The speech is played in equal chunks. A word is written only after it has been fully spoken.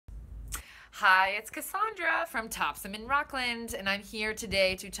Hi, it's Cassandra from Topsom in Rockland, and I'm here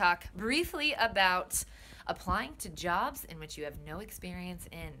today to talk briefly about applying to jobs in which you have no experience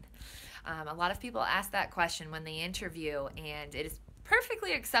in. A lot of people ask that question when they interview, and it is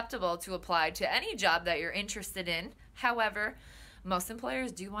perfectly acceptable to apply to any job that you're interested in. However, most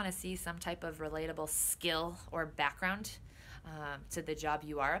employers do want to see some type of relatable skill or background to the job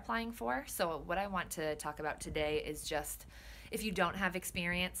you are applying for. So, what I want to talk about today is just if you don't have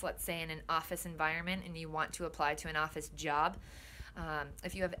experience, let's say in an office environment, and you want to apply to an office job.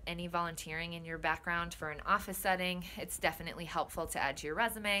 If you have any volunteering in your background for an office setting, it's definitely helpful to add to your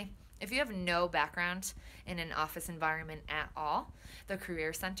resume. If you have no background in an office environment at all, the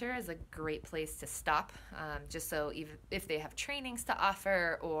Career Center is a great place to stop, just so even if they have trainings to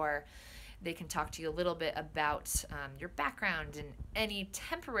offer, or they can talk to you a little bit about your background and any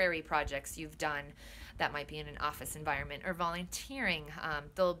temporary projects you've done that might be in an office environment or volunteering.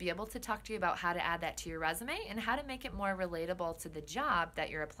 They'll be able to talk to you about how to add that to your resume and how to make it more relatable to the job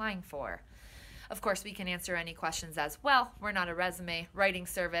that you're applying for. Of course, we can answer any questions as well. We're not a resume writing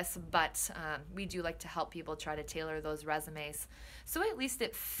service, but we do like to help people try to tailor those resumes so at least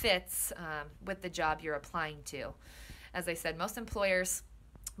it fits with the job you're applying to. As I said, most employers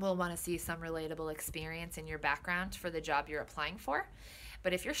will want to see some relatable experience in your background for the job you're applying for.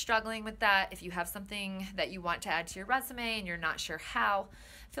 But if you're struggling with that, if you have something that you want to add to your resume and you're not sure how,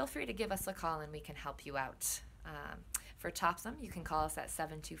 feel free to give us a call and we can help you out. For Topsom, you can call us at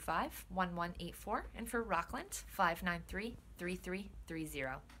 725-1184, and for Rockland,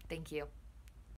 593-3330. Thank you.